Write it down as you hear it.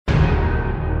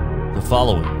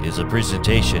following is a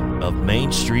presentation of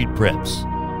Main Street Preps,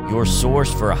 your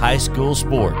source for high school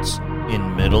sports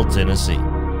in Middle Tennessee.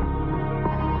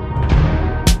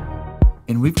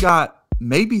 And we've got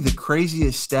maybe the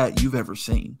craziest stat you've ever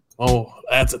seen. Oh,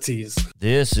 that's a tease.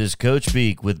 This is Coach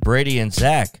Beak with Brady and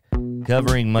Zach,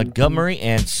 covering Montgomery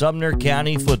and Sumner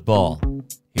County football.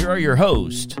 Here are your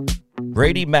hosts,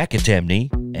 Brady McAtemney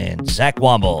and Zach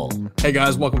Womble. Hey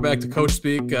guys, welcome back to Coach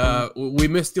Speak. We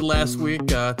missed you last week.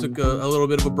 Took a little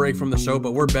bit of a break from the show,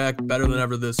 but we're back better than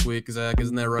ever this week, Zach.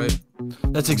 Isn't that right?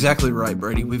 That's exactly right,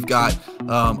 Brady. We've got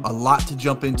a lot to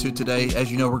jump into today.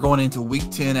 As you know, we're going into Week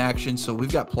 10 action, so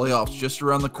we've got playoffs just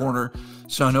around the corner.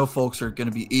 So I know folks are going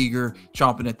to be eager,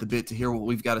 chomping at the bit to hear what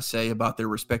we've got to say about their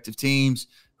respective teams,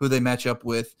 who they match up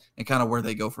with, and kind of where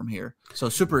they go from here. So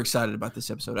super excited about this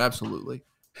episode. Absolutely.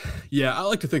 Yeah, I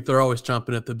like to think they're always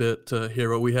chomping at the bit to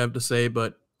hear what we have to say,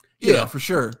 but for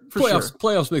sure.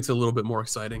 Playoffs makes it a little bit more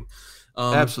exciting.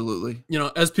 Absolutely. You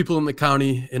know, as people in the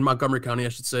county, in Montgomery County, I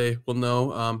should say, will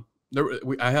know,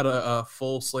 I had a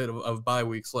full slate of bye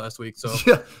weeks last week, so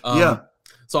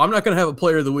So I'm not going to have a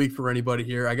player of the week for anybody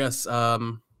here. I guess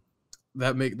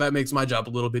that makes my job a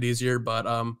little bit easier, but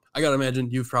I got to imagine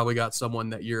you've probably got someone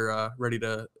that you're ready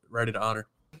to honor.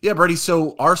 Yeah, Brady.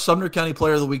 So our Sumner County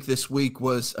Player of the Week this week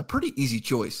was a pretty easy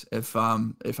choice, if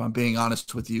I'm being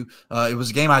honest with you. It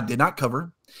was a game I did not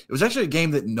cover. It was actually a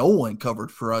game that no one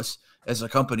covered for us as a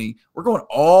company. We're going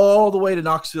all the way to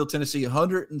Knoxville, Tennessee,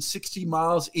 160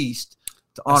 miles east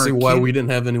to honor. I see why we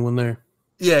didn't have anyone there.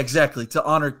 Yeah, exactly. To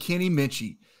honor Kenny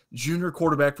Minchie, junior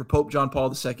quarterback for Pope John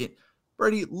Paul II.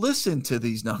 Brady, listen to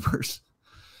these numbers: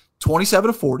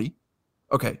 27-40.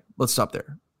 Okay, let's stop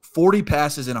there. 40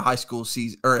 passes in a high school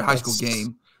season or a high school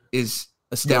game is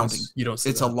astounding. You don't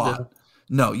see it's that. A lot. Yeah.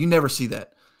 No, you never see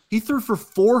that. He threw for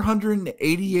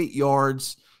 488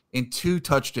 yards and 2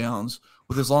 touchdowns,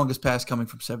 with his longest pass coming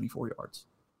from 74 yards.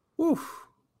 Oof.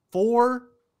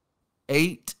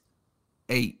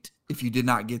 488. If you did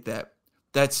not get that,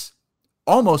 that's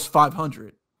almost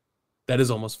 500. That is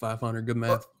almost 500. Good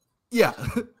math. Yeah,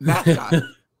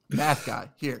 math guy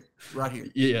here, right here.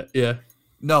 Yeah.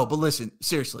 No, but listen,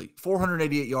 seriously,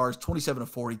 488 yards,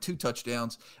 27-40, 2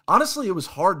 touchdowns. Honestly, it was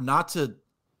hard not to,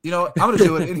 I'm going to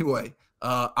do it anyway.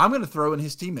 I'm going to throw in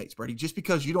his teammates, Brady, just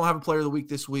because you don't have a player of the week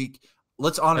this week.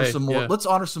 Let's honor some more. Yeah. Let's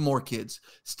honor some more kids.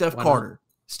 Steph Carter,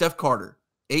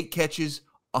 8 catches,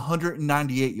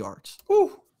 198 yards.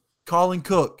 Woo. Colin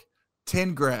Cook,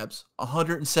 10 grabs,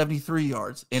 173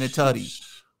 yards and a tutty.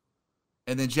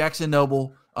 And then Jackson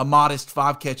Noble, a modest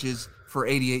 5 catches for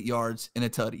 88 yards and a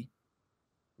tutty.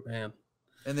 Man.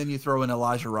 And then you throw in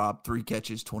Elijah Robb, 3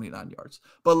 catches, 29 yards.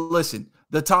 But listen,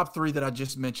 the top 3 that I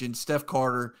just mentioned, Steph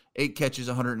Carter, 8 catches,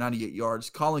 198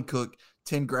 yards. Colin Cook,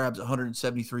 10 grabs,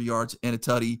 173 yards and a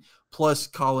tutty. Plus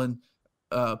Kenny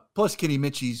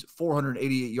Minchie's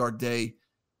 488-yard day.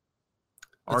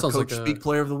 Our Coach Speak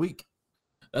Player of the Week.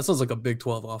 That sounds like a Big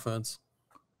 12 offense.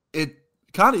 It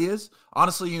kind of is.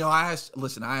 Honestly, I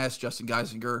asked Justin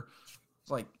Geisinger,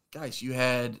 it's like, guys, you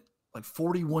had like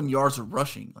 41 yards of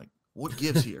rushing. Like, what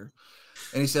gives here?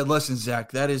 And he said, listen,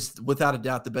 Zach, that is without a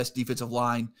doubt the best defensive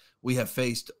line we have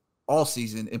faced all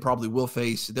season and probably will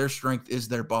face. Their strength is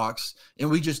their box. And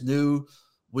we just knew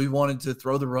we wanted to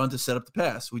throw the run to set up the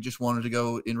pass. We just wanted to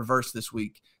go in reverse this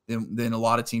week than a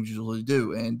lot of teams usually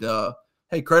do. And,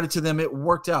 hey, credit to them. It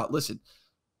worked out. Listen,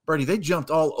 Brady, they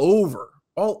jumped all over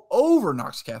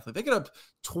Knox Catholic. They got up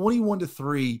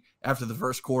 21-3 after the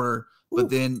first quarter, but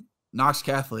then Knox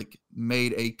Catholic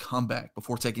made a comeback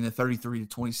before taking a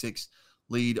 33-26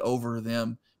 lead over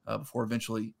them before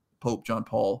eventually Pope John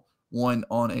Paul won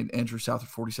on an Andrew Southard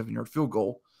 47-yard field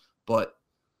goal. But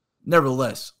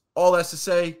nevertheless, all that's to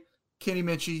say, Kenny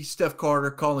Minchie, Steph Carter,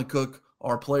 Colin Cook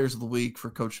are players of the week for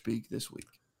Coach Speak this week.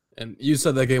 And you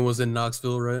said that game was in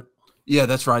Knoxville, right? Yeah,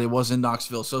 that's right. It was in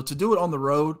Knoxville. So to do it on the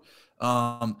road,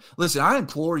 listen, I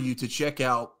implore you to check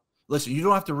out. Listen, you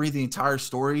don't have to read the entire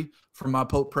story from my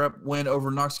Pope Prep win over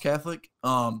Knox Catholic,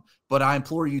 but I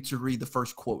implore you to read the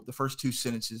first quote, the first 2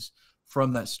 sentences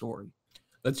from that story.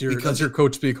 That's your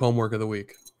Coach Speak homework of the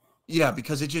week. Yeah,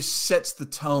 because it just sets the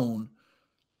tone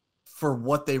for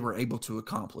what they were able to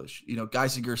accomplish.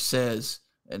 Geisinger says,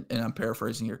 and I'm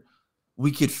paraphrasing here,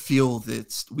 we could feel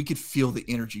this. We could feel the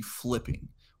energy flipping.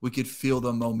 We could feel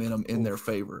the momentum in their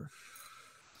favor.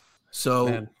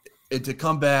 So to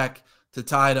come back to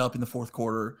tie it up in the fourth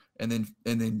quarter and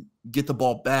then get the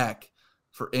ball back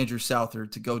for Andrew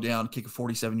Southard to go down, kick a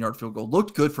 47-yard field goal.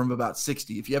 Looked good from about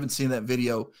 60. If you haven't seen that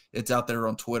video, it's out there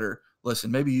on Twitter.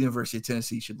 Listen, maybe University of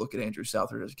Tennessee should look at Andrew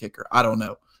Southard as a kicker. I don't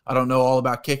know. I don't know all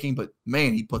about kicking, but,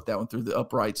 man, he put that one through the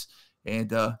uprights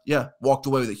and walked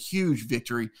away with a huge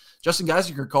victory. Justin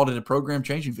Geisinger called it a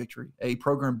program-changing victory, a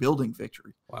program-building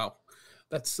victory. Wow.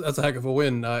 That's a heck of a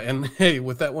win. And hey,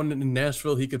 with that one in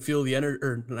Nashville, he could feel the energy,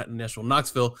 or not in Nashville,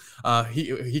 Knoxville.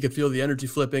 He could feel the energy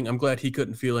flipping. I'm glad he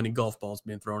couldn't feel any golf balls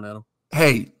being thrown at him.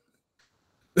 Hey,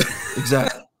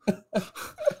 exactly.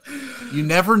 You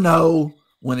never know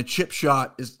when a chip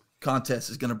shot contest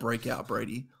is going to break out,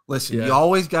 Brady. Listen, you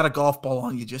always got a golf ball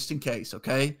on you just in case,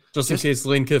 okay? Just in case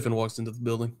Lane Kiffin walks into the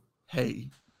building. Hey,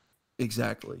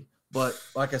 exactly. But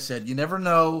like I said, you never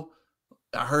know.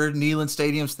 I heard Neyland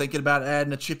Stadium's thinking about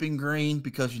adding a chipping green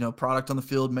because, product on the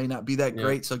field may not be that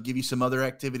great. So give you some other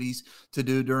activities to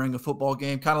do during a football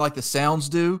game, kind of like the Sounds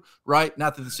do, right?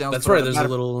 Not that the Sounds. That's right. There's a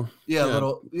little. They got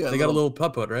a little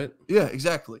putt-putt, right? Yeah,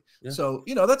 exactly. Yeah. So,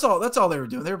 that's all they were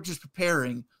doing. They were just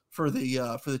preparing for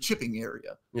the chipping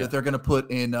area that they're going to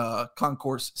put in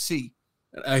Concourse C.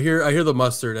 I hear the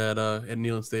mustard at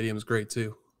Neyland Stadium is great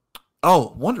too.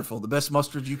 Oh, wonderful. The best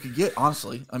mustard you could get,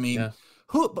 honestly. I mean,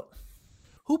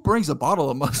 who brings a bottle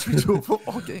of mustard to a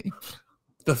football game?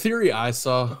 The theory I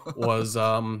saw was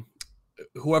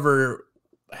whoever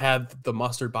had the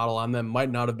mustard bottle on them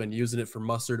might not have been using it for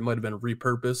mustard. It might have been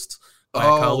repurposed by a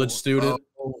college student.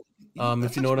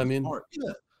 If you know what I mean. Smart.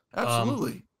 Yeah,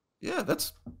 absolutely.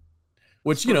 That's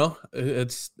which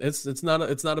it's not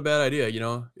a bad idea.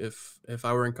 If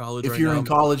I were in college, if you're in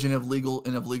college and of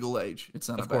legal age, it's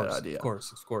not a bad idea. Of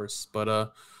course.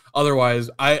 But otherwise,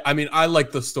 I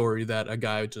like the story that a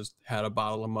guy just had a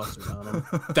bottle of mustard on him.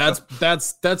 That's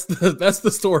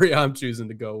the story I'm choosing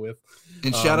to go with.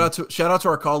 And shout out to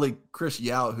our colleague Chris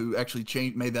Yao, who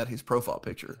actually made that his profile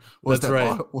picture. That's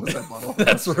right. Bottle?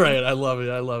 That's right. I love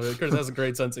it. Chris has a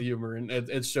great sense of humor, and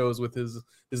it shows with his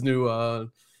new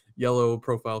yellow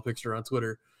profile picture on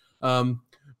Twitter.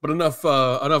 But enough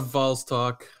Vols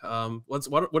talk. What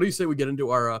do you say we get into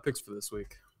our picks for this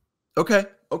week? Okay,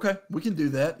 we can do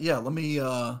that. Yeah, let me.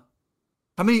 How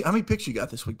many picks you got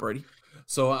this week, Brady?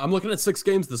 So I'm looking at 6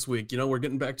 games this week. We're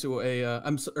getting back to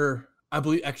I'm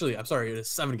sorry, it is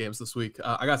 7 games this week.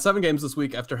 I got 7 games this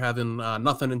week after having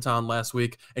nothing in town last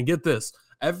week. And get this,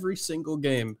 every single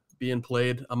game being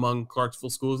played among Clarksville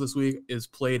schools this week is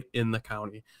played in the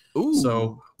county. Ooh.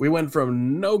 So we went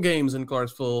from no games in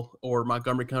Clarksville or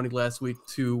Montgomery County last week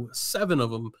to 7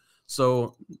 of them.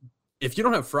 So if you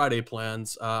don't have Friday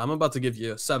plans, I'm about to give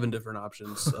you 7 different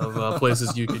options of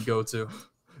places you could go to.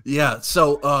 Yeah.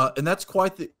 So, and that's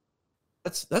quite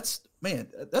that's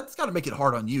got to make it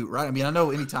hard on you, right? I mean, I know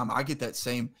anytime I get that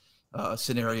same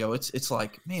scenario, it's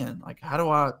like, man, like how do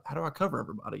I cover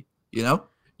everybody? Yeah.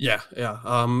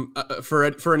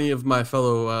 For any of my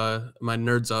fellow my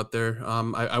nerds out there,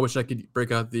 I wish I could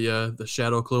break out the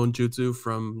shadow clone jutsu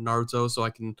from Naruto, so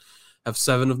I can have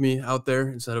 7 of me out there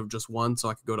instead of just 1, so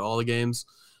I could go to all the games.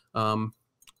 But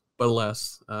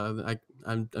alas,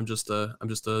 I'm just a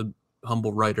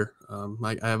humble writer.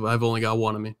 I've only got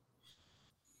 1 of me.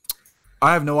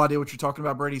 I have no idea what you're talking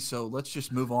about, Brady. So let's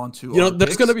just move on to.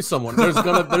 There's gonna be someone. There's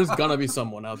gonna be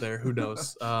someone out there. Who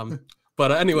knows?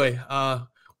 But anyway, what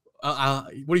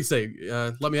do you say?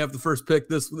 Let me have the first pick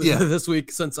this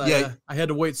week since I had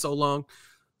to wait so long.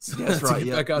 That's right.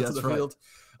 Back out to the field.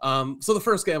 So the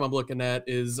first game I'm looking at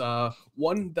is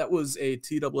one that was a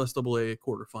TSSAA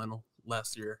quarterfinal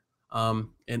last year. And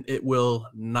it will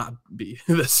not be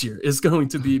this year. It's going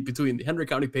to be between the Henry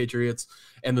County Patriots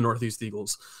and the Northeast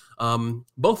Eagles.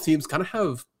 Both teams kind of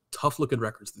have tough looking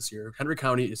records this year. Henry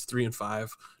County is 3-5.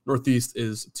 Northeast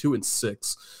is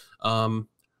 2-6.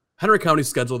 Henry County's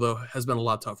schedule, though, has been a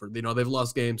lot tougher. They've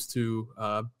lost games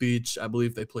to Beach. I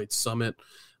believe they played Summit.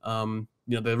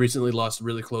 They recently lost a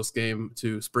really close game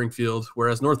to Springfield,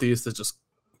 whereas Northeast is just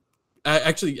I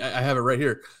have it right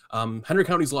here. Henry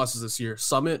County's losses this year: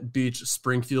 Summit, Beach,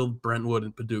 Springfield, Brentwood,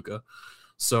 and Paducah.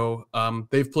 So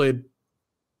they've played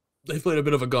a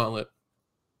bit of a gauntlet.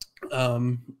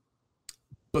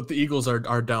 But the Eagles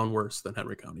are down worse than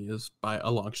Henry County is by a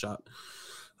long shot.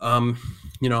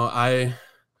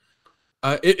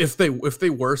 If they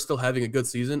were still having a good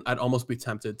season, I'd almost be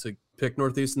tempted to pick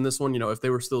Northeast in this one. If they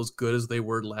were still as good as they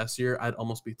were last year, I'd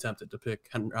almost be tempted to pick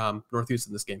Northeast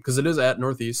in this game because it is at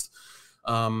Northeast.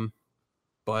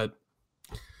 But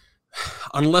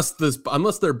unless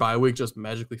their bye week just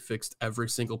magically fixed every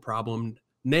single problem,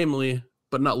 namely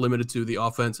but not limited to the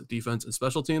offense, defense, and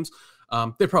special teams,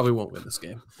 they probably won't win this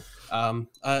game.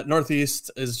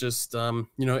 Northeast is just,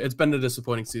 it's been a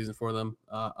disappointing season for them,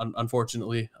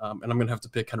 unfortunately. And I'm going to have to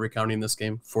pick Henry County in this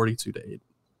game, 42-8.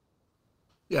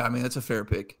 Yeah, I mean, that's a fair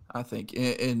pick, I think.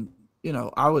 And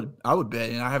I would bet,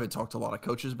 and I haven't talked to a lot of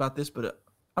coaches about this, but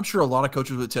I'm sure a lot of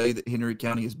coaches would tell you that Henry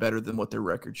County is better than what their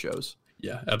record shows.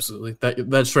 Yeah, absolutely.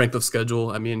 That strength of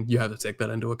schedule, I mean, you have to take that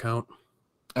into account.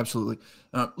 Absolutely.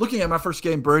 Looking at my first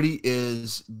game, Brady,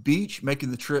 is Beach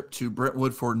making the trip to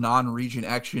Brentwood for non-region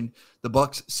action. The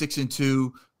Bucks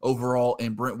 6-2 overall,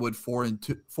 and Brentwood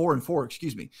 4-4.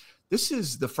 Excuse me. This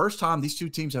is the first time these two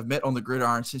teams have met on the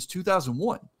gridiron since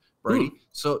 2001, Brady.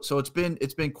 So it's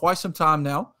been quite some time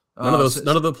now. None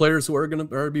of the players who are going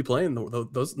to be playing, none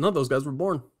of those guys were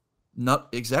born. Not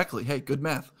exactly. Hey, good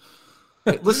math.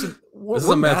 Hey, listen, this is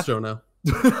a math show now.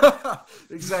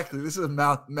 Exactly. This is a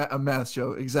math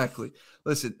show. Exactly.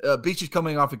 Listen, Beach is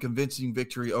coming off a convincing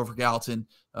victory over Gallatin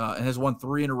and has won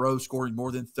 3 in a row, scoring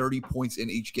more than 30 points in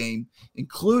each game,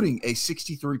 including a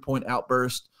 63-point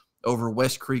outburst over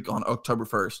West Creek on October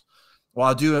 1st. While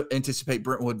I do anticipate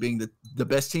Brentwood being the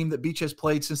best team that Beach has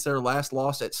played since their last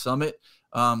loss at Summit,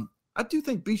 I do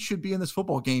think Beach should be in this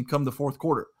football game come the fourth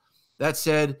quarter. That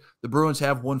said, the Bruins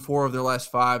have won 4 of their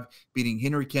last 5, beating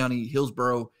Henry County,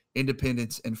 Hillsborough,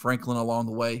 Independence, and Franklin along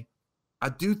the way. I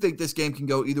do think this game can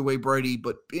go either way, Brady,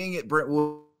 but being at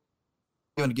Brentwood,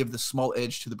 I'm going to give the small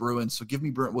edge to the Bruins. So give me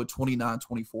Brentwood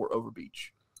 29-24 over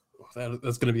Beach.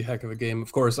 That's going to be a heck of a game.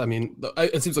 Of course, I mean,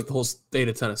 it seems like the whole state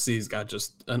of Tennessee's got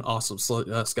just an awesome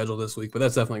schedule this week, but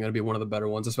that's definitely going to be one of the better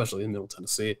ones, especially in Middle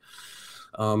Tennessee.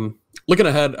 Looking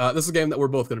ahead, this is a game that we're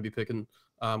both going to be picking.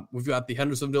 We've got the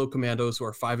Hendersonville Commandos, who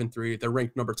are 5-3. They're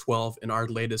ranked number 12 in our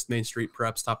latest Main Street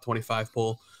Preps Top 25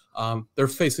 poll. They're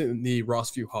facing the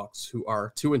Rossview Hawks, who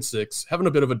are 2-6, having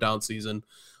a bit of a down season.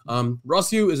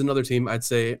 Rossview is another team, I'd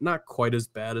say, not quite as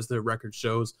bad as their record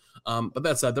shows. But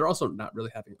that said, they're also not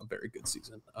really having a very good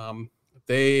season.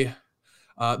 They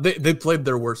played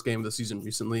their worst game of the season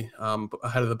recently,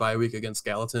 ahead of the bye week against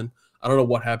Gallatin. I don't know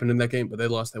what happened in that game, but they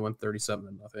lost. They went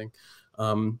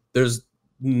 37-0. There's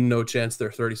no chance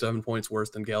they're 37 points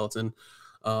worse than Gallatin.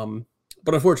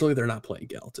 But unfortunately, they're not playing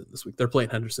Gallatin this week. They're playing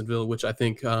Hendersonville, which I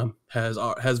think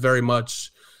has very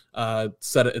much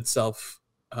set itself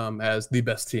as the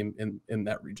best team in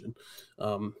that region.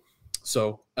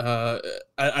 So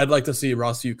I'd like to see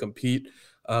Rossview compete,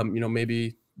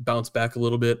 maybe bounce back a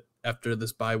little bit after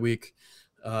this bye week.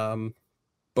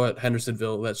 But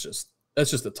Hendersonville, that's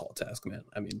just a tall task, man.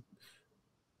 I mean,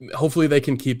 hopefully they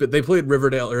can keep it. They played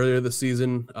Riverdale earlier this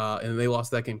season, and they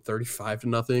lost that game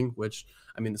 35-0, which,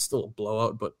 I mean, it's still a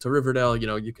blowout, but to Riverdale,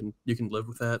 you can live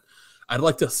with that. I'd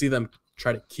like to see them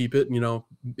try to keep it,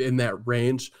 in that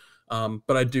range.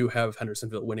 But I do have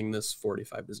Hendersonville winning this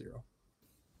 45-0.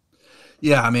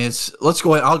 Yeah, I mean, let's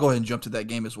go ahead. I'll go ahead and jump to that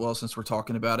game as well, since we're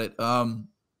talking about it.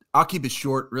 I'll keep it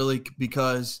short, really,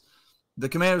 because the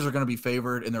Commanders are going to be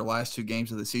favored in their last 2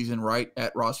 games of the season, right,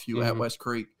 at Rossview, at West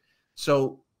Creek.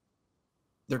 So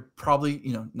they're probably,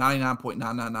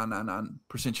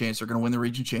 99.99999% chance they're going to win the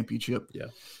region championship. Yeah.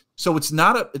 So it's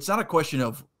not a question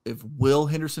of if will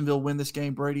Hendersonville win this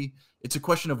game, Brady. It's a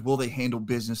question of will they handle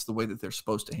business the way that they're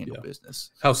supposed to handle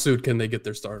business. How soon can they get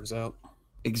their starters out?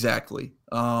 Exactly.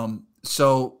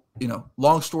 So,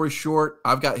 long story short,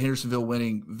 I've got Hendersonville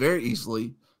winning very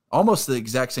easily, almost the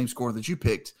exact same score that you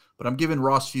picked, but I'm giving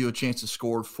Rossview a chance to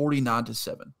score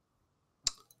 49-7.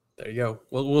 There you go.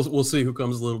 Well, we'll see who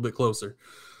comes a little bit closer.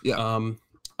 Yeah.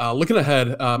 Looking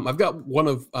ahead, I've got one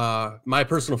of my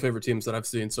personal favorite teams that I've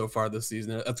seen so far this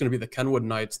season. That's going to be the Kenwood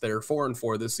Knights. They're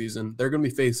 4-4 this season. They're going to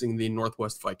be facing the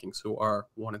Northwest Vikings, who are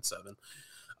 1-7.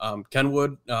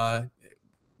 Kenwood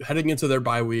heading into their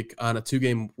bye week on a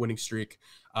 2-game winning streak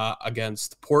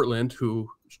against Portland, who,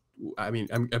 I mean,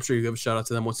 I'm sure you give a shout out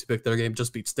to them once you pick their game,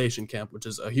 just beat Station Camp, which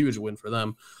is a huge win for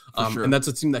them. Sure. And that's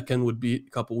a team that Kenwood beat a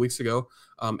couple weeks ago,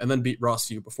 and then beat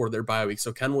Rossview before their bye week.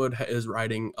 So Kenwood is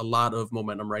riding a lot of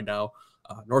momentum right now.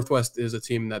 Northwest is a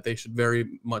team that they should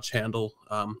very much handle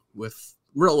with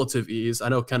relative ease. I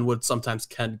know Kenwood sometimes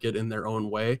can get in their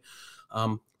own way,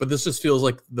 but this just feels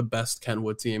like the best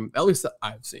Kenwood team, at least that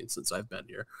I've seen since I've been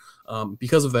here.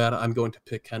 Because of that, I'm going to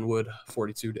pick Kenwood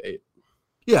 42-8.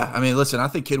 Yeah, I mean, listen, I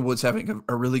think Kenwood's having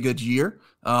a really good year.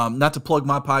 Not to plug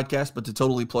my podcast, but to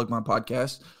totally plug my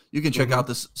podcast. You can check out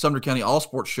this Sumner County All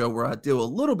Sports show where I do a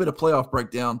little bit of playoff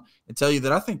breakdown and tell you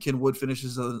that I think Kenwood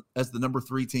finishes as the number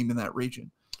 3 team in that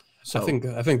region. So I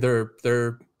think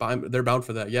they're bound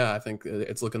for that. Yeah, I think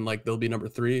it's looking like they'll be number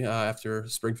 3 after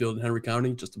Springfield and Henry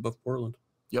County, just above Portland.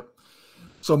 Yep.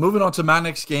 So moving on to my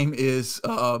next game is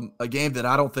a game that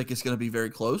I don't think is going to be very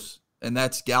close, and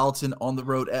that's Gallatin on the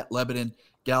road at Lebanon.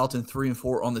 Gallatin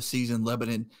 3-4 on the season.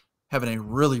 Lebanon having a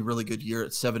really, really good year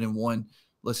at 7-1.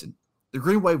 Listen, the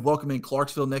Green Wave welcoming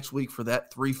Clarksville next week for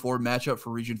that 3-4 matchup for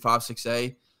Region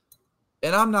 5-6A.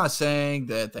 And I'm not saying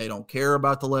that they don't care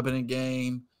about the Lebanon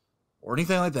game or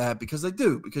anything like that, because they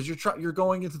do, because you're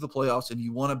going into the playoffs and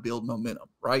you want to build momentum,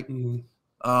 right?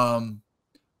 Mm-hmm.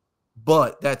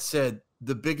 But that said,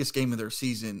 the biggest game of their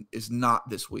season is not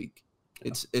this week.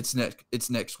 Yeah. It's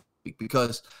next week,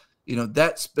 because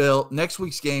next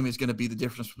week's game is going to be the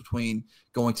difference between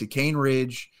going to Cane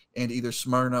Ridge and either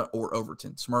Smyrna or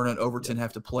Overton. Smyrna and Overton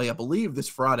have to play, I believe, this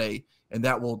Friday, and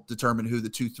that will determine who the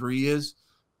 2-3 is.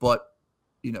 But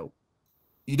you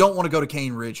don't want to go to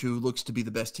Cane Ridge, who looks to be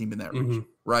the best team in that region,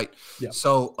 right? Yeah.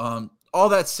 So all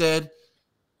that said,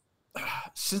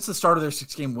 since the start of their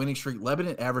 6-game winning streak,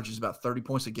 Lebanon averages about 30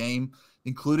 points a game,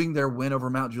 including their win over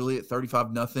Mount Juliet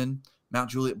 35-0. Mount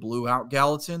Juliet blew out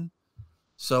Gallatin.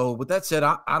 So with that said,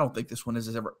 I don't think this one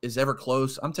is ever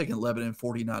close. I'm taking Lebanon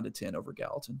 49-10 over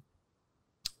Gallatin.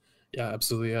 Yeah,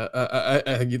 absolutely.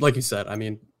 I like you said, I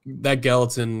mean, that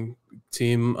Gallatin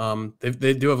team,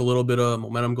 they do have a little bit of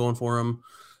momentum going for them.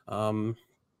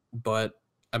 But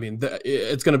I mean,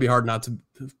 it's going to be hard not to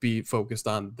be focused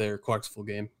on their Clarksville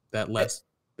game, that last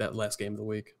game of the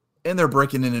week. And they're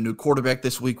breaking in a new quarterback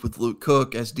this week with Luke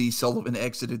Cook, as D. Sullivan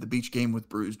exited the Beach game with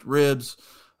bruised ribs.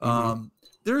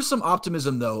 There's some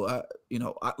optimism, though.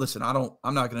 Listen,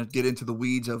 I'm not going to get into the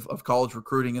weeds of college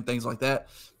recruiting and things like that.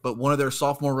 But one of their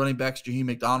sophomore running backs, Jaheim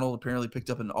McDonald, apparently picked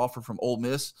up an offer from Ole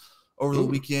Miss over the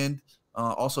weekend.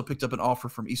 Also picked up an offer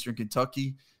from Eastern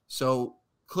Kentucky. So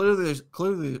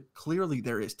clearly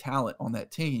there is talent on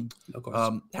that team.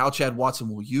 How Chad Watson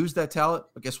will use that talent,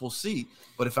 I guess we'll see.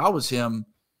 But if I was him,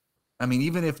 I mean,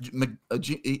 even if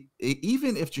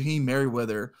Jaheim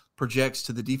Merriweather projects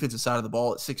to the defensive side of the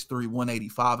ball at 6'3",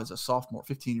 185 as a sophomore,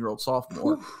 15-year-old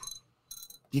sophomore,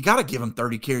 you got to give him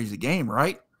 30 carries a game,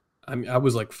 right? I mean, I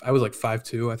was like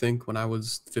 5'2", I think, when I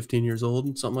was 15 years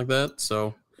old, something like that.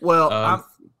 So, well,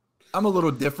 I'm a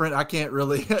little different. I can't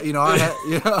really, I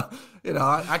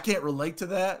can't relate to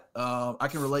that. I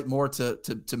can relate more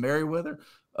to Merriweather.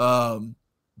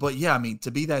 But yeah, I mean, to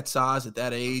be that size at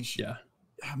that age, yeah.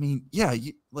 I mean,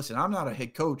 listen, I'm not a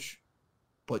head coach,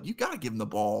 but you got to give him the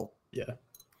ball. Yeah.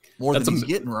 More than he's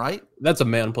getting, right? That's a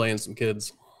man playing some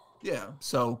kids. Yeah.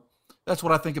 So that's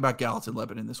what I think about Gallatin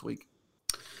Lebanon this week.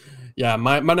 Yeah.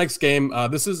 My next game,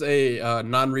 this is a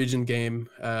non-region game.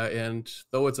 And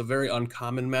though it's a very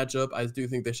uncommon matchup, I do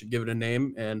think they should give it a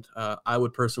name. And I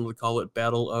would personally call it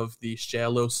Battle of the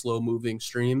Shallow, Slow-Moving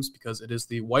Streams, because it is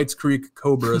the Whites Creek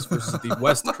Cobras versus the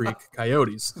West Creek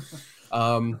Coyotes.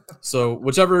 So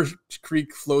whichever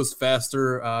creek flows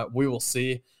faster, we will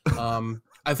see.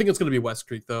 I think it's going to be West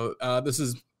Creek, though. This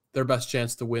is their best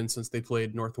chance to win since they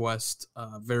played Northwest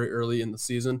very early in the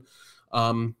season.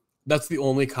 That's the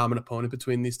only common opponent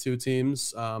between these two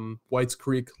teams. Whites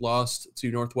Creek lost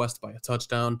to Northwest by a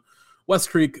touchdown. West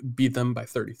Creek beat them by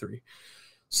 33.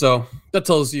 So that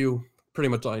tells you pretty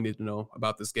much all you need to know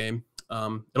about this game.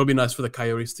 It'll be nice for the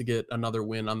Coyotes to get another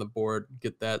win on the board,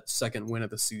 get that second win of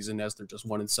the season, as they're just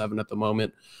 1-7 at the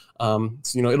moment. So,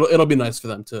 it'll be nice for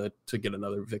them to get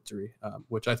another victory,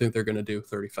 which I think they're going to do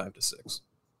 35-6.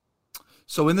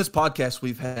 So in this podcast,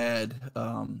 we've had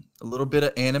a little bit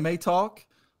of anime talk,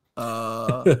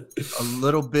 a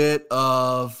little bit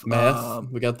of math.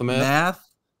 We got the math,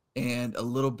 and a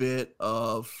little bit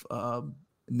of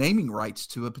naming rights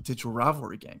to a potential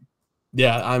rivalry game.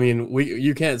 Yeah, I mean,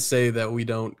 you can't say that we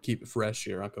don't keep it fresh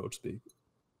here on Coach Speak.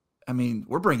 I mean,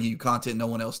 we're bringing you content no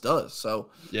one else does. So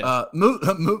yeah.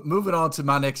 Moving on to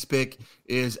my next pick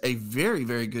is a very,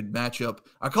 very good matchup.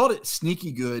 I called it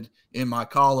sneaky good in my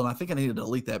column. I think I need to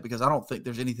delete that because I don't think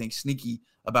there's anything sneaky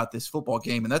about this football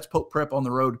game, and that's Pope Prep on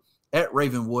the road at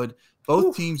Ravenwood.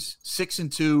 Both teams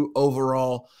 6-2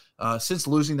 overall. Since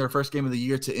losing their first game of the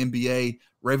year to NBA,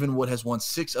 Ravenwood has won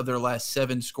 6 of their last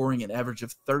 7, scoring an average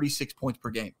of 36 points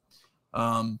per game.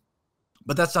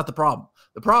 But that's not the problem.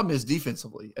 The problem is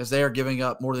defensively, as they are giving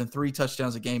up more than 3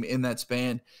 touchdowns a game in that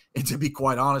span. And to be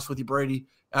quite honest with you, Brady,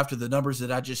 after the numbers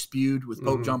that I just spewed with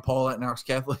Pope John Paul at Knox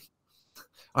Catholic,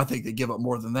 I think they give up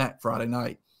more than that Friday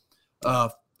night.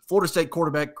 Florida State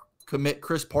quarterback commit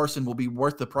Chris Parson will be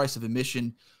worth the price of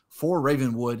admission for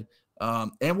Ravenwood,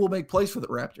 and will make plays for the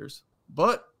Raptors.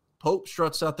 But Pope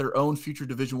struts out their own future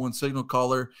Division I signal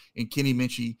caller in Kenny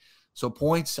Minchie. So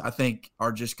points, I think,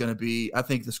 are just going to be – I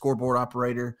think the scoreboard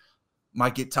operator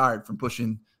might get tired from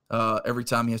pushing every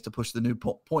time he has to push the new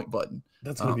point button.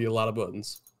 That's going to be a lot of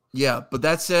buttons. Yeah, but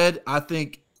that said, I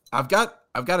think I've got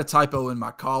a typo in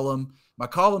my column. My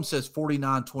column says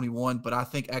 49-21, but I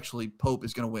think actually Pope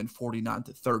is going to win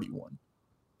 49-31.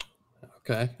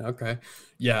 Okay.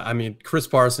 Yeah, I mean, Chris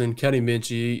Parson, Kenny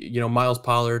Minchie, Miles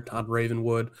Pollard on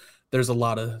Ravenwood. There's a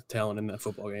lot of talent in that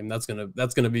football game. That's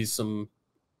gonna be some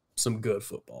good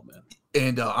football, man.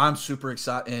 And I'm super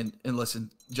excited. And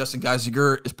listen, Justin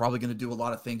Geisinger is probably going to do a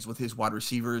lot of things with his wide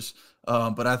receivers.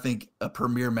 But I think a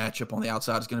premier matchup on the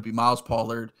outside is going to be Miles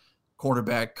Pollard,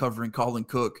 cornerback covering Colin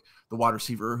Cook, the wide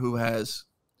receiver, who has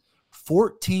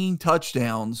 14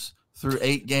 touchdowns through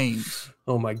 8 games.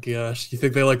 Oh my gosh. You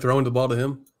think they like throwing the ball to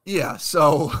him? Yeah.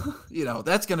 So,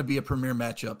 that's going to be a premier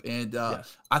matchup. And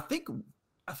I think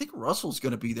Russell's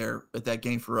going to be there at that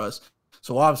game for us.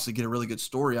 So we'll obviously get a really good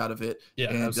story out of it. Yeah,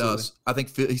 and absolutely. I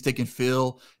think he's taking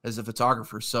Phil as a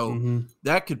photographer. So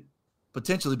that could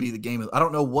potentially be the game. I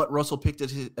don't know what Russell picked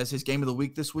as his game of the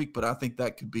week this week, but I think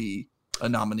that could be a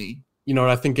nominee. You know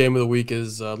what I think game of the week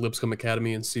is Lipscomb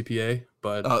Academy and CPA,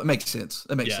 but it makes sense.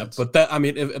 That makes sense. But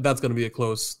if that's going to be a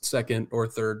close second or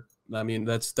third,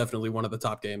 that's definitely one of the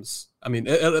top games.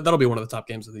 That'll be one of the top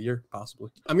games of the year,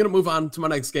 possibly. I'm going to move on to my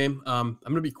next game. I'm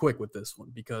going to be quick with this one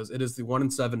because it is the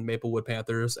 1-7 Maplewood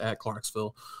Panthers at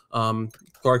Clarksville.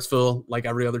 Clarksville, like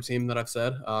every other team that I've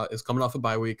said, is coming off a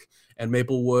bye week, and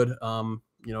Maplewood,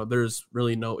 there's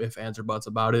really no ifs, ands, or buts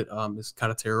about it. It's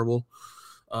kind of terrible.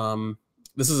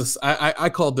 This is I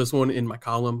called this one in my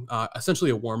column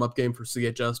essentially a warm-up game for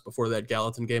CHS before that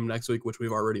Gallatin game next week, which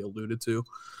we've already alluded to.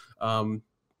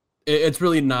 It's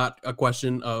really not a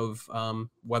question of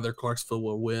whether Clarksville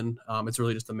will win. It's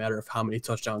really just a matter of how many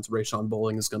touchdowns Rayshawn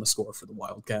Bowling is going to score for the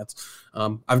Wildcats.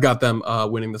 I've got them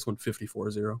winning this one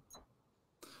 54-0.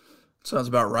 Sounds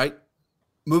about right.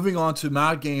 Moving on to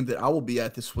my game that I will be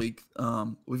at this week,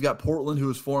 we've got Portland, who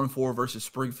is 4-4 versus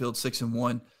Springfield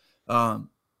 6-1.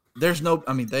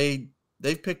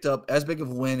 They've picked up as big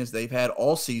of a win as they've had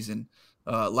all season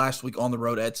last week on the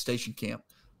road at Station Camp.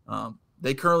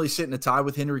 They currently sit in a tie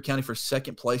with Henry County for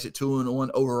second place at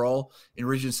 2-1 overall in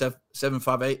Region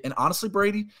 758. And honestly,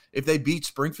 Brady, if they beat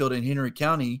Springfield and Henry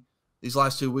County these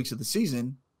last 2 weeks of the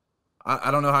season,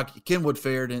 I don't know how Kenwood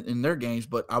fared in their games,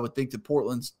 but I would think that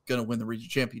Portland's going to win the region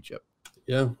championship.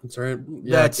 Yeah, that's right.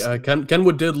 Yeah,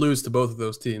 Kenwood did lose to both of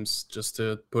those teams, just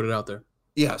to put it out there.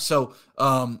 Yeah, so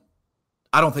I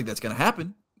don't think that's going to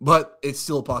happen, but it's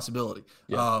still a possibility.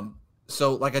 Yeah.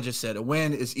 So, like I just said, a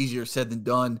win is easier said than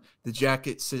done. The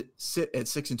Jackets sit at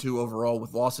 6-2 overall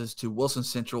with losses to Wilson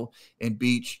Central and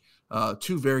Beach,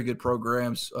 two very good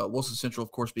programs. Wilson Central,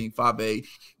 of course, being 5A,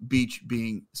 Beach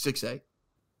being 6A.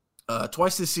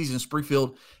 Twice this season,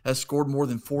 Springfield has scored more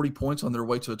than 40 points on their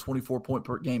way to a 24-point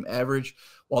per game average,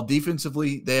 while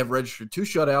defensively they have registered 2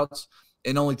 shutouts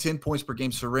and only 10 points per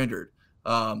game surrendered.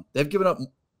 They've given up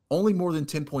only more than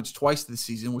 10 points twice this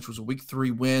season, which was a Week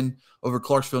 3 win over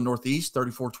Clarksville Northeast,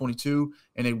 34-22,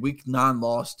 and a Week 9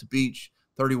 loss to Beach,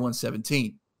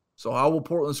 31-17. So how will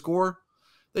Portland score?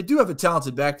 They do have a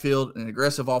talented backfield and an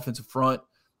aggressive offensive front.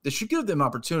 That should give them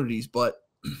opportunities, but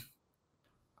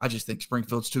I just think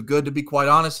Springfield's too good, to be quite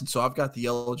honest, and so I've got the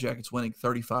Yellow Jackets winning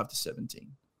 35-17.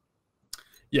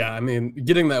 Yeah,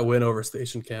 getting that win over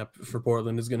Station Camp for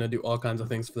Portland is going to do all kinds of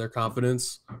things for their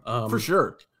confidence. For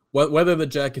sure. Whether the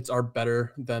Jackets are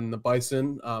better than the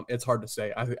Bison, it's hard to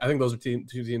say. I think those are two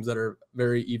teams that are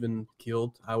very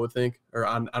even-keeled, I would think, or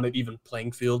on an even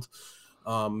playing field.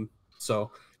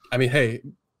 Hey,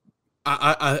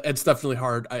 it's definitely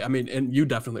hard. And you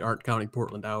definitely aren't counting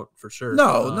Portland out for sure.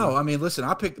 No. Listen,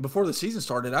 I picked before the season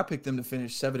started. I picked them to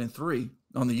finish 7-3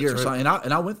 on the year. Right. So,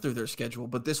 and I went through their schedule,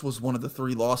 but this was one of the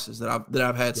 3 losses that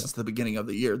I've had since the beginning of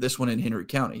the year. This one in Henry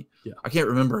County. Yeah. I can't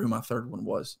remember who my third one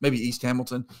was. Maybe East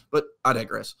Hamilton, but I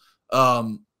digress.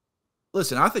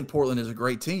 Listen, I think Portland is a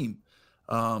great team,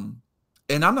 and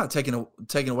I'm not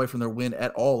taking away from their win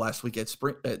at all last week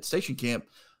at Station Camp.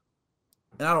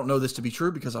 And I don't know this to be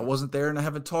true because I wasn't there and I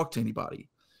haven't talked to anybody.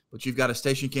 But you've got a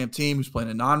Station Camp team who's playing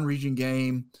a non-region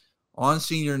game on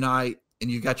senior night,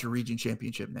 and you've got your region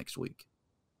championship next week.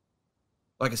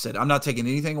 Like I said, I'm not taking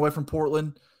anything away from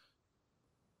Portland,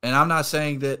 and I'm not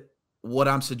saying that what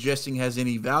I'm suggesting has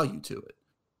any value to it.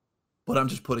 But I'm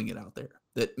just putting it out there.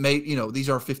 That these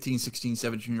are 15, 16,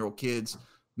 17-year-old kids.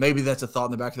 Maybe that's a thought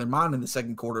in the back of their mind in the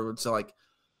second quarter. It's like,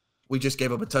 we just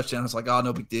gave up a touchdown. It's like, oh,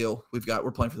 no big deal.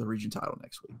 We're playing for the region title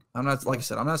next week. I'm not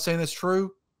saying that's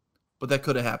true, but that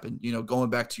could have happened. Going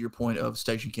back to your point of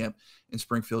Station Camp and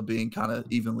Springfield being kind of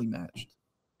evenly matched.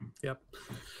 Yep,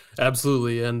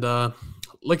 absolutely. And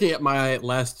looking at my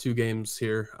last 2 games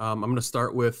here, I'm going to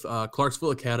start with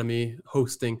Clarksville Academy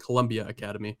hosting Columbia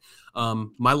Academy.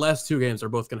 My last 2 games are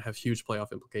both going to have huge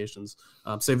playoff implications.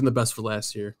 Saving the best for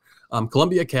last year.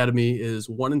 Columbia Academy is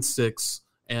 1-6.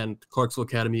 And Clarksville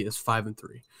Academy is 5-3.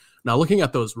 Now, looking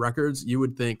at those records, you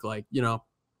would think Clarksville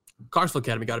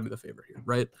Academy got to be the favorite here,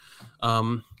 right?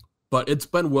 But it's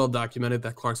been well documented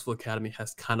that Clarksville Academy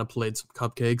has kind of played some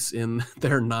cupcakes in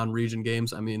their non-region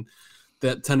games.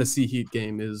 That Tennessee Heat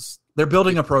game is... They're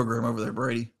building a program over there,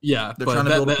 Brady. Yeah. They're trying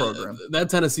to build a program. That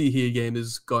Tennessee Heat game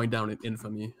is going down in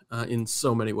infamy in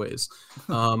so many ways.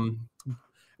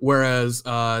 Whereas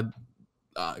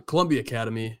Columbia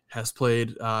Academy has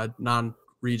played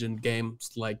non-region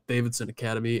games like Davidson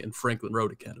Academy and Franklin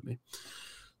Road Academy.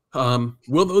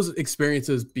 Will those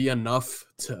experiences be enough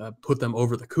to put them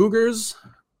over the Cougars?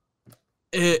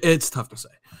 It's tough to say.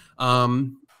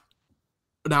 Now,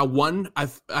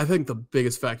 I think the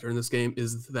biggest factor in this game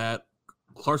is that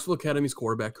Clarksville Academy's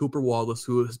quarterback, Cooper Wallace,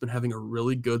 who has been having a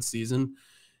really good season,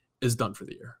 is done for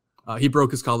the year. He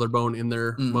broke his collarbone in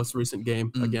their most recent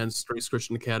game against Grace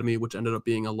Christian Academy, which ended up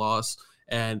being a loss.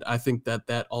 And I think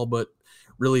that all but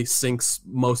really sinks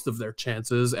most of their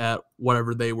chances at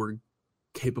whatever they were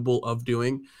capable of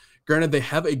doing. Granted, they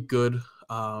have a good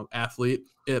athlete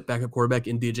at backup quarterback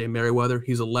in DJ Merriweather.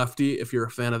 He's a lefty, if you're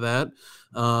a fan of that.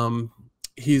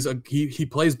 He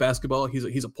plays basketball.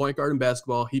 He's a point guard in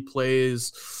basketball. He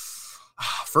plays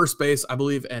first base, I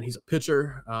believe, and he's a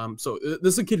pitcher. So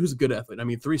this is a kid who's a good athlete. I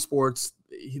mean, 3 sports.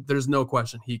 There's no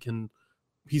question he's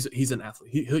an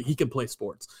athlete. He can play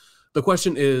sports. The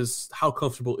question is, how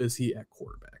comfortable is he at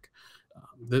quarterback?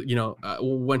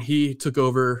 When he took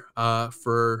over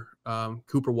for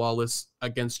Cooper Wallace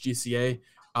against GCA,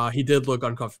 he did look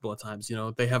uncomfortable at times.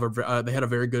 They had a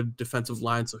very good defensive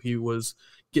line, so he was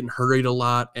getting hurried a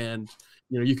lot, and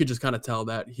you could just kind of tell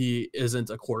that he isn't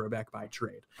a quarterback by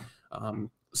trade.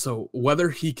 So whether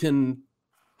he can,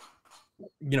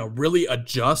 really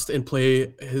adjust and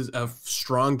play a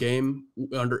strong game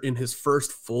in his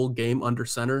first full game under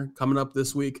center coming up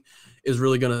this week is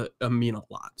really going to mean a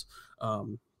lot.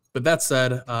 But that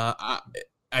said,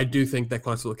 I do think that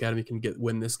Clarksville Academy can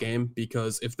win this game,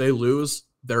 because if they lose,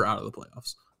 they're out of the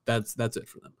playoffs. That's it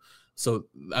for them. So,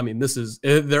 I mean,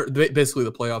 they're basically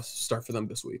the playoffs start for them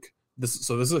this week. This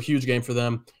is a huge game for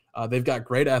them. They've got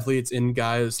great athletes in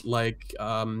guys like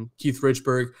Keith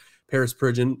Richburg, Paris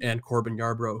Pridgeon, and Corbin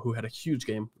Yarbrough, who had a huge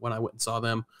game when I went and saw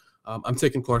them. I'm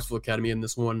taking Clarksville Academy in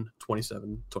this one,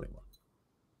 27-21.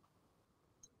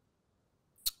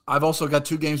 I've also got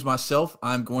 2 games myself.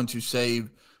 I'm going to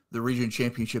save the region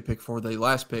championship pick for the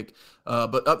last pick.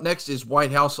 But up next is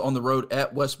White House on the road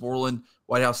at Westmoreland.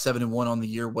 White House 7-1 on the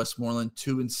year. Westmoreland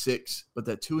 2-6. But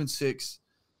that 2-6,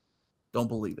 don't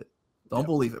believe it. Don't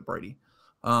believe it, Brady.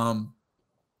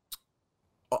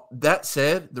 That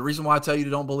said, the reason why I tell you to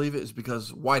don't believe it is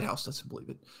because White House doesn't believe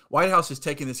it. White House is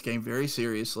taking this game very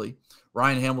seriously.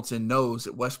 Ryan Hamilton knows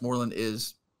that Westmoreland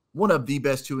is one of the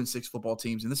best 2-6 football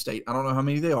teams in the state. I don't know how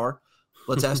many they are.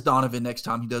 Let's ask Donovan next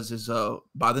time he does his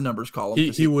by the numbers column.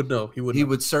 He would know. He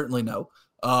would certainly know.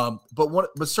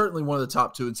 But certainly one of the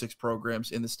top 2-6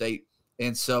 programs in the state.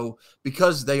 And so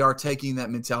because they are taking that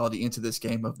mentality into this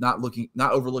game of not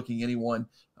overlooking anyone,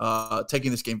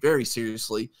 taking this game very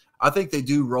seriously, I think they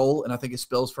do roll, and I think it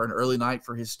spells for an early night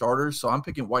for his starters. So I'm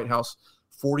picking White House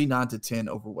 49-10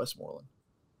 over Westmoreland.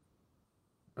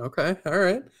 Okay, all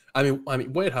right. I mean,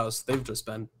 White House, they've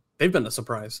been a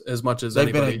surprise as much as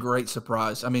anybody. They've been a great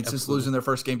surprise. I mean, Absolutely. Since losing their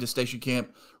first game to Station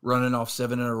Camp, running off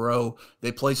 7 in a row,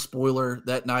 they play spoiler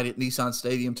that night at Nissan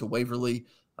Stadium to Waverly.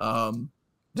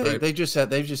 They've just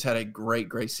had a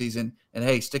great season. And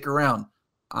hey, stick around.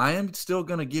 I am still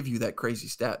going to give you that crazy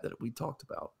stat that we talked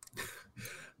about.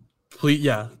 Please,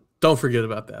 yeah. Don't forget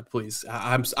about that, please.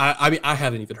 I mean, I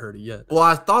haven't even heard it yet. Well,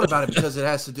 I thought about it because it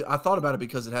has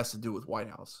to do with White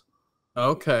House.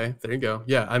 Okay, there you go.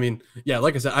 Yeah, I mean, yeah,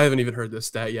 like I said, I haven't even heard this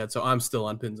stat yet, so I'm still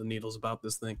on pins and needles about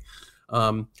this thing. But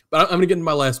I'm going to get into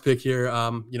my last pick here.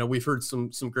 We've heard some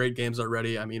great games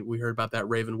already. I mean, we heard about that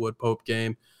Ravenwood Pope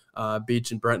game,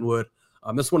 Beach and Brentwood.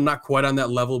 This one not quite on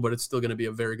that level, but it's still going to be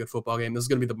a very good football game. This is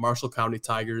going to be the Marshall County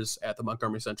Tigers at the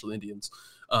Montgomery Central Indians.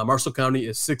 Marshall County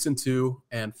is 6-2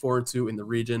 and 4-2 in the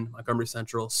region. Montgomery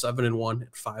Central 7-1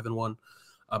 and 5-1.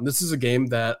 This is a game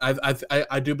that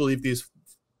I do believe these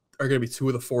are going to be 2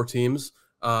 of the 4 teams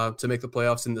to make the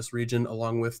playoffs in this region,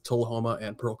 along with Tullahoma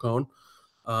and Pearl Cone.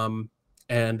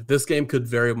 And this game could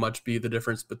very much be the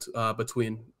difference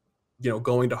between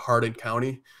going to Hardin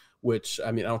County, which,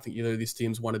 I mean, I don't think either of these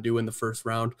teams want to do in the first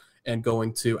round, and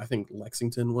going to, I think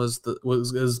Lexington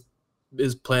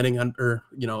is planning on, or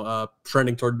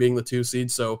trending toward being the 2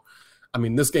 seed. So, I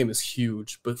mean, this game is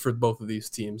huge, but for both of these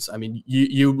teams, I mean,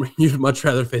 you'd much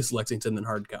rather face Lexington than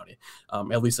Hardin County,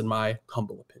 at least in my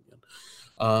humble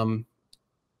opinion.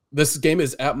 This game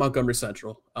is at Montgomery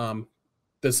Central.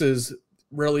 This is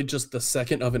really just the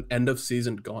second of an end of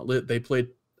season gauntlet. They played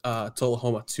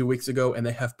Tullahoma 2 weeks ago, and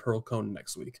they have Pearl Cone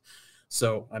next week.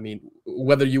 So, I mean,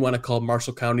 whether you want to call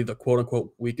Marshall County the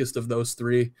quote-unquote weakest of those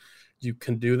 3, you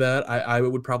can do that. I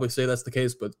would probably say that's the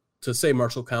case, but to say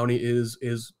Marshall County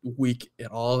is weak at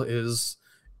all is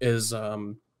it's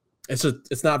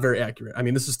not very accurate. I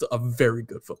mean, this is a very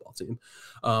good football team,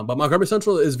 but Montgomery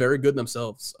Central is very good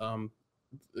themselves.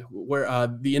 where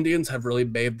the Indians have really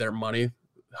made their money,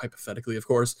 hypothetically, of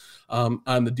course,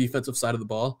 on the defensive side of the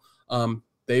ball.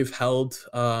 They've held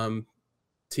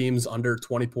teams under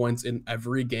 20 points in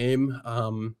every game.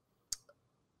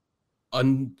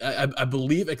 I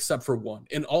believe, except for one.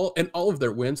 In all of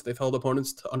their wins, they've held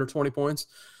opponents to under 20 points.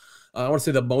 I want to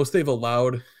say the most they've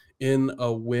allowed in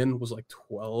a win was like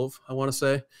 12, I want to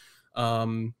say.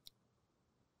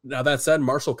 Now, that said,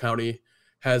 Marshall County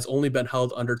has only been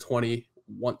held under 20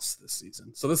 once this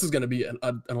season. So this is going to be an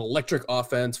electric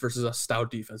offense versus a stout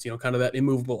defense, kind of that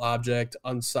immovable object,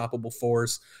 unstoppable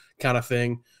force kind of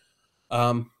thing.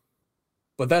 But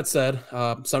that said,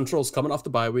 Central's coming off the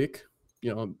bye week.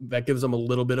 That gives them a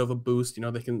little bit of a boost.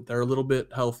 They're a little bit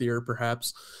healthier,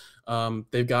 perhaps.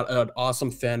 They've got an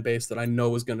awesome fan base that I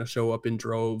know is going to show up in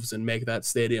droves and make that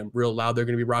stadium real loud. They're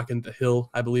going to be rocking the hill,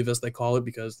 I believe, as they call it,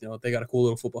 because they got a cool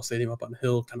little football stadium up on the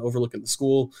hill, kind of overlooking the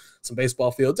school, some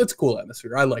baseball fields. It's a cool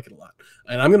atmosphere. I like it a lot,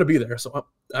 and I'm going to be there, so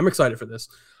I'm excited for this.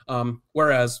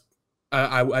 Whereas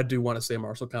I do want to say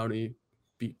Marshall County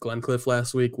beat Glencliff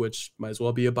last week, which might as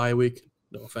well be a bye week.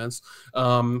 No offense.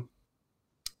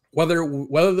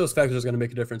 Whether those factors are going to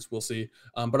make a difference, we'll see.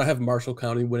 But I have Marshall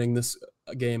County winning this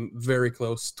game very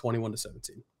close, 21-17.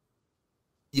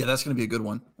 Yeah, that's going to be a good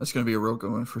one. That's going to be a real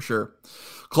good one for sure.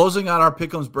 Closing out our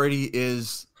pick'ems, Brady,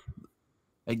 is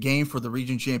a game for the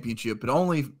region championship, but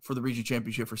only for the region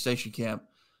championship for Station Camp.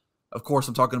 Of course,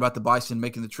 I'm talking about the Bison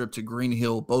making the trip to Green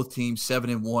Hill. Both teams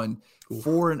 7-1,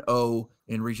 4-0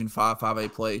 in Region 5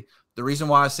 5A play. The reason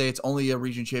why I say it's only a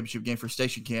region championship game for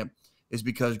Station Camp is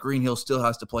because Green Hill still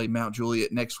has to play Mount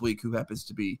Juliet next week, who happens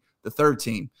to be the third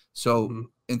team. So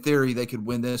in theory, they could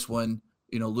win this one,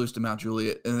 lose to Mount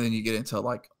Juliet, and then you get into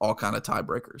like all kind of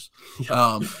tiebreakers.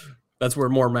 Yeah. That's where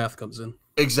more math comes in.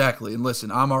 Exactly. And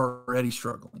listen, I'm already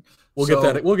struggling. We'll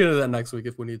get into that next week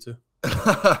if we need to.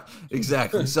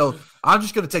 Exactly. So I'm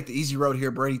just going to take the easy road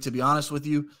here, Brady, to be honest with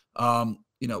you.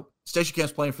 Station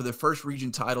Camp's playing for their first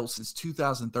region title since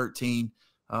 2013.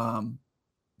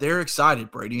 They're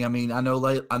excited, Brady. I mean, I know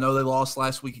they lost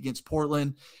last week against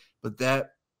Portland, but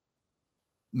they're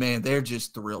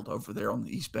just thrilled over there on the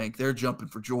East Bank. They're jumping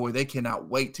for joy. They cannot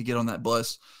wait to get on that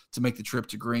bus to make the trip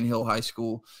to Green Hill High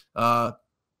School.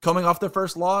 Coming off their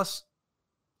first loss,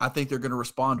 I think they're going to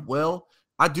respond well.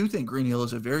 I do think Green Hill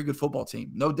is a very good football team.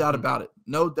 No doubt about it.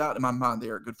 No doubt in my mind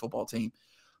they're a good football team.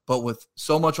 But with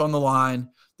so much on the line,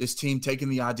 this team taking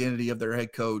the identity of their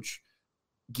head coach,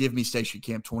 give me Station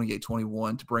Camp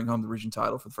 28-21 to bring home the region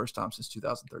title for the first time since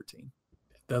 2013.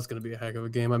 That's going to be a heck of a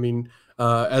game. I mean,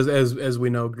 as we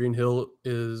know, Green Hill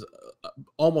is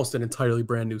almost an entirely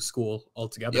brand new school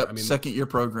altogether. Yep, I mean, second-year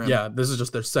program. Yeah, this is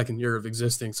just their second year of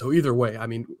existing. So either way, I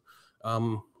mean,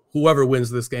 whoever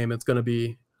wins this game, it's going to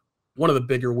be one of the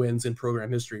bigger wins in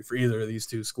program history for either of these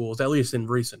two schools, at least in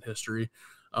recent history.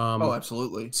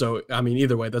 Absolutely. So, I mean,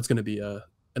 either way, that's going to be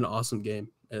an awesome game.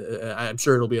 I'm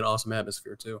sure it'll be an awesome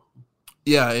atmosphere too.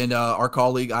 Yeah, and our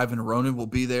colleague Ivan Ronan will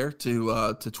be there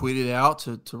to tweet it out,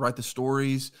 to write the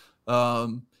stories.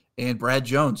 And Brad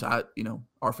Jones,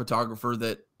 our photographer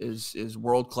that is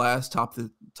world class, top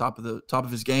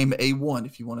of his game, A1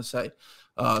 if you want to say.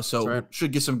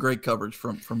 Should get some great coverage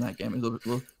from that game.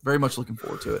 Very much looking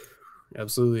forward to it.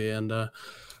 Absolutely. And all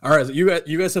right, so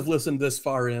you guys have listened this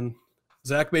far in.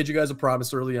 Zach made you guys a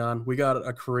promise early on. We got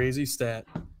a crazy stat.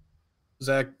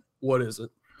 Zach, what is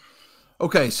it?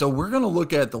 Okay, so we're going to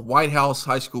look at the White House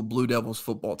High School Blue Devils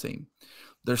football team.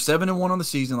 They're 7-1 on the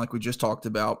season, like we just talked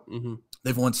about. Mm-hmm.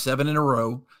 They've won 7 in a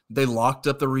row. They locked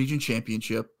up the region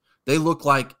championship. They look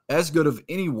like as good of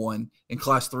anyone in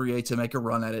Class 3A to make a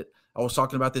run at it. I was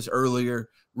talking about this earlier.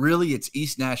 Really, it's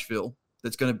East Nashville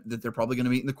that they're probably going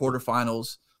to meet in the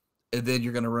quarterfinals, and then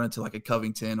you're going to run into like a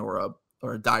Covington or a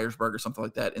Dyersburg or something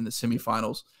like that in the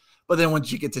semifinals. But then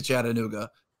once you get to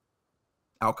Chattanooga,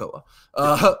 Alcoa.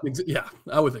 Yeah,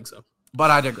 I would think so. But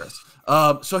I digress.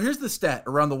 So here's the stat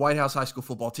around the White House High School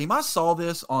football team. I saw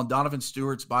this on Donovan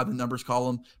Stewart's By the Numbers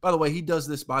column. By the way, he does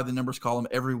this By the Numbers column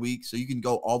every week, so you can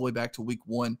go all the way back to week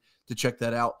 1 to check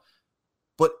that out.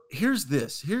 But here's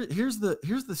this. Here's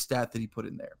the stat that he put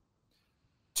in there.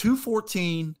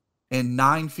 214 and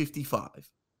 955.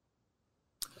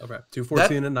 Okay,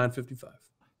 214 and 955.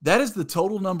 That is the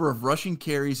total number of rushing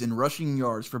carries and rushing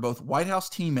yards for both White House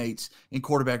teammates and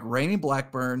quarterback Raymond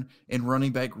Blackburn and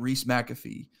running back Reese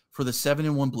McAfee for the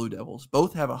 7-1 Blue Devils.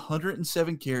 Both have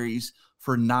 107 carries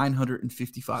for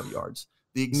 955 yards.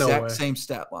 The exact same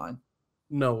stat line.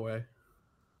 No way.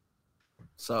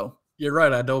 So you're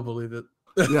right. I don't believe it.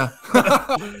 Yeah.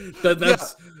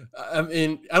 That's. I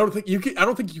mean, I don't think you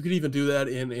could even do that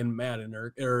in Madden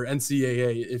or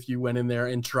NCAA if you went in there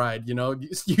and tried. You know,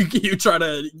 you try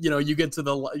to, you get to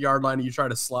the yard line and you try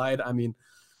to slide. I mean,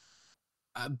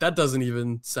 that doesn't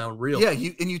even sound real. Yeah,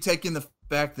 you take in the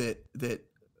fact that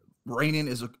Rainin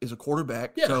is a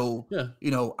quarterback. Yeah, so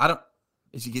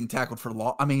is he getting tackled for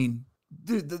loss? I mean,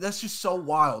 dude, that's just so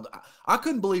wild. I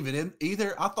couldn't believe it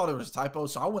either. I thought it was a typo,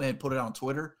 so I went ahead and put it on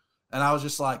Twitter. And I was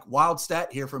just like, wild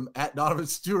stat here from @Donovan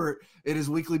Stewart in his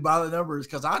weekly by the numbers.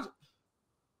 Because I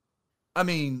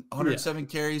mean, 107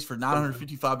 carries for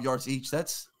 955 yards each.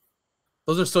 Those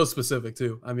are so specific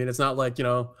too. I mean, it's not like,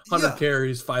 100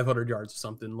 carries, 500 yards or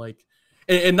something like,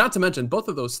 and not to mention both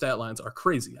of those stat lines are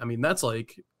crazy. I mean, that's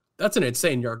an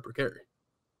insane yard per carry.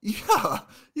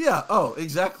 Yeah. Oh,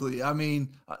 exactly. I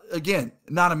mean, again,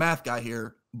 not a math guy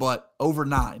here, but over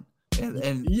 9.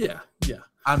 And yeah.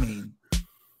 I mean,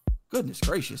 goodness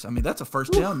gracious. I mean, that's a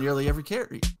first down nearly every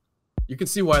carry. You can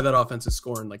see why that offense is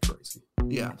scoring like crazy.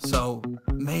 Yeah. So,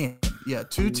 man,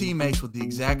 two teammates with the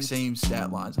exact same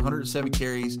stat lines: 107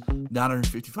 carries,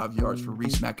 955 yards for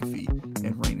Reese McAfee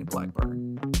and Rainin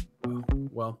Blackburn.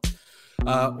 Well,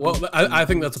 I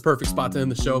think that's a perfect spot to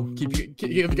end the show. Give you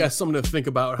guys something to think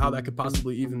about how that could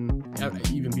possibly even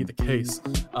be the case.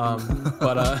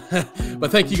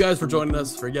 But thank you guys for joining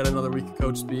us for yet another week of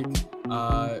Coach Speak.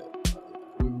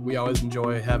 We always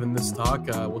enjoy having this talk.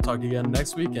 We'll talk again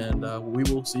next week, and we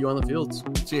will see you on the fields.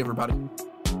 See you, everybody.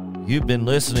 You've been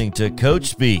listening to Coach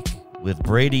Speak with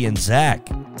Brady and Zach,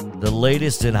 the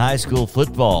latest in high school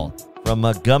football from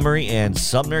Montgomery and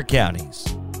Sumner counties.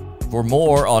 For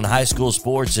more on high school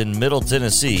sports in Middle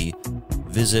Tennessee,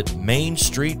 visit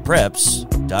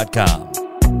mainstreetpreps.com.